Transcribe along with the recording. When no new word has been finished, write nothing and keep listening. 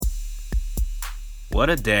What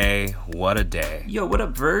a day, what a day. Yo, what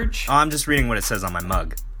up, Verge? Oh, I'm just reading what it says on my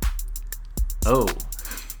mug. Oh.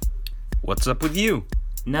 What's up with you?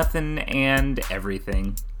 Nothing and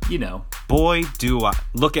everything. You know. Boy, do I.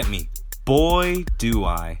 Look at me. Boy, do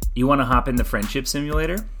I. You want to hop in the friendship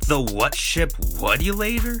simulator? The what ship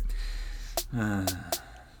what-ulator?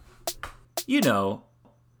 You know,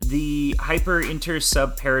 the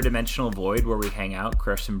hyper-inter-sub-paradimensional void where we hang out,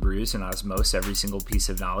 crush and bruise, and osmose every single piece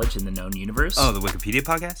of knowledge in the known universe. Oh, the Wikipedia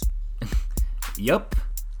podcast? Yup.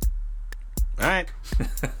 All right.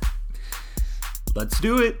 Let's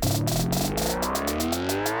do it.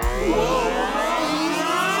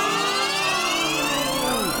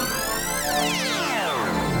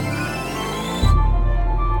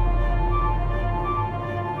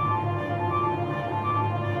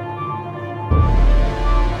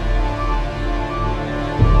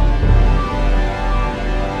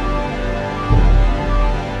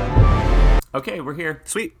 Okay, we're here.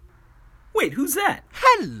 Sweet. Wait, who's that?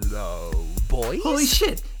 Hello, boys. Holy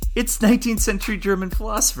shit. It's 19th century German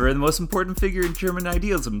philosopher and the most important figure in German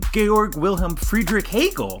idealism, Georg Wilhelm Friedrich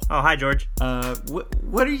Hegel. Oh, hi, George.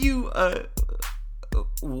 What are you,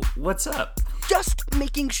 what's up? Just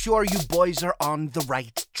making sure you boys are on the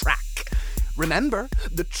right track. Remember,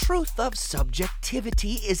 the truth of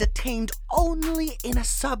subjectivity is attained only in a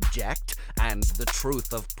subject, and the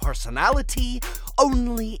truth of personality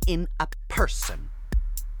only in a person.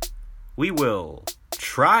 We will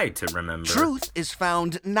try to remember. Truth is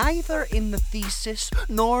found neither in the thesis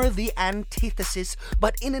nor the antithesis,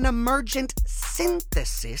 but in an emergent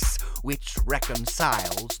synthesis which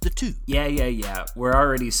reconciles the two. Yeah. We're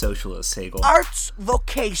already socialists, Hegel. Art's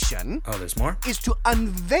vocation Oh, there's more? is to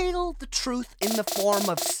unveil the truth in the form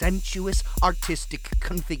of sensuous artistic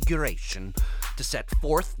configuration, to set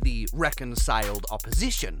forth the reconciled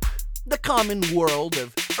opposition, the common world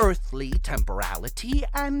of earthly temporality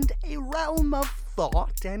and a realm of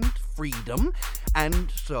thought and freedom, and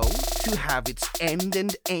so to have its end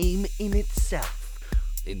and aim in itself.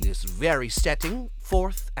 In this very setting,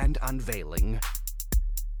 forth and unveiling.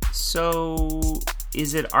 So,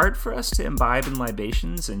 is it art for us to imbibe in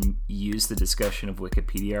libations and use the discussion of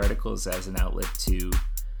Wikipedia articles as an outlet to,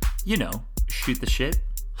 you know, shoot the shit?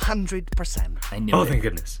 100%. I knew Oh, it. thank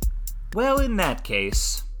goodness. Well, in that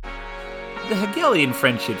case, the Hegelian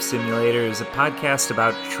Friendship Simulator is a podcast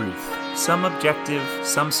about truth. Some objective,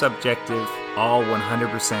 some subjective, all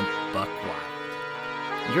 100% buck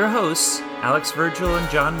wild. Your hosts, Alex Virgil and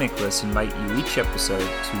John Miklas, invite you each episode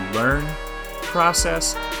to learn,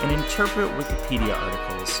 process, and interpret Wikipedia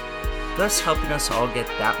articles, thus helping us all get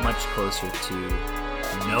that much closer to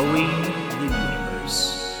knowing the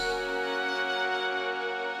universe.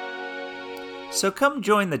 So come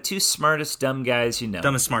join the two smartest dumb guys you know.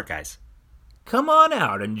 Dumb and smart guys. Come on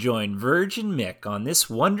out and join Verge and Mik on this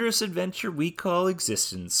wondrous adventure we call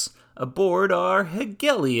existence, aboard our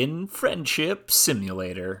Hegelian Friendship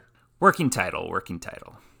Simulator. Working title.